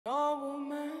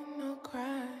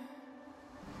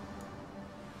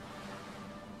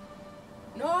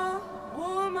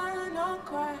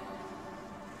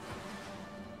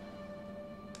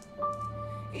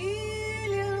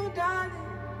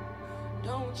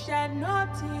shed no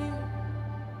tear.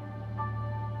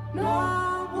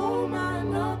 No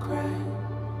woman, no cry.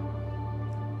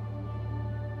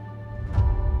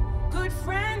 Good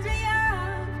friends we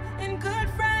have, and good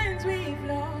friends we've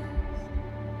lost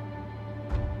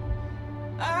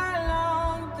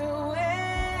along the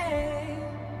way.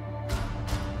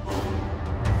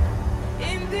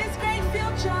 In this great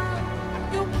future,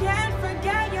 you can't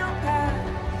forget your past.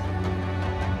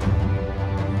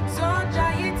 So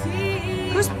dry your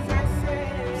tears.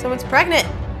 Someone's pregnant.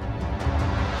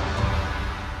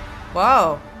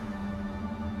 Whoa.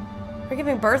 They're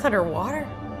giving birth underwater?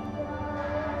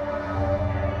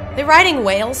 They're riding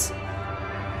whales?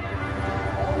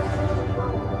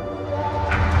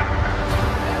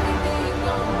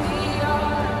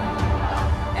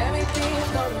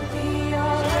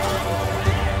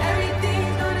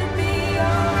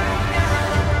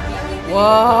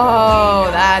 Whoa,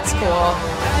 that's cool.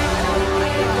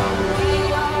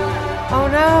 Oh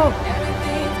no.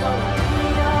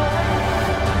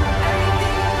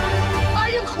 I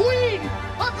am queen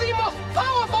of the most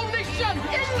powerful nation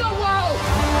in the world!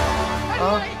 And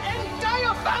my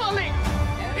entire family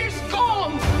is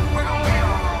gone!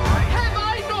 Have I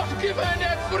not given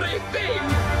everything?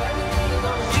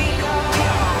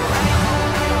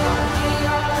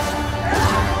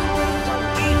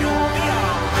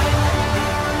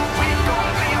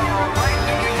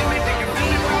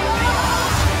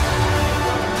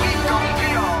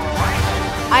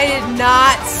 I did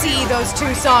not see those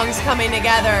two songs coming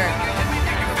together.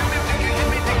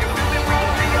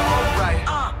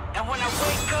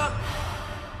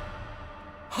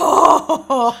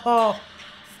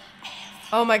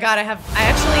 Oh my god, I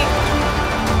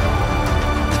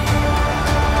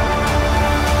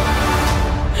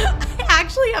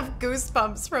actually have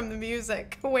goosebumps from the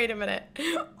music. Wait a minute.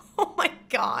 Oh my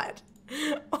god.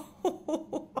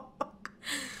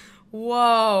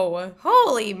 Whoa.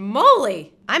 Holy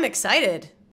moly. I'm excited.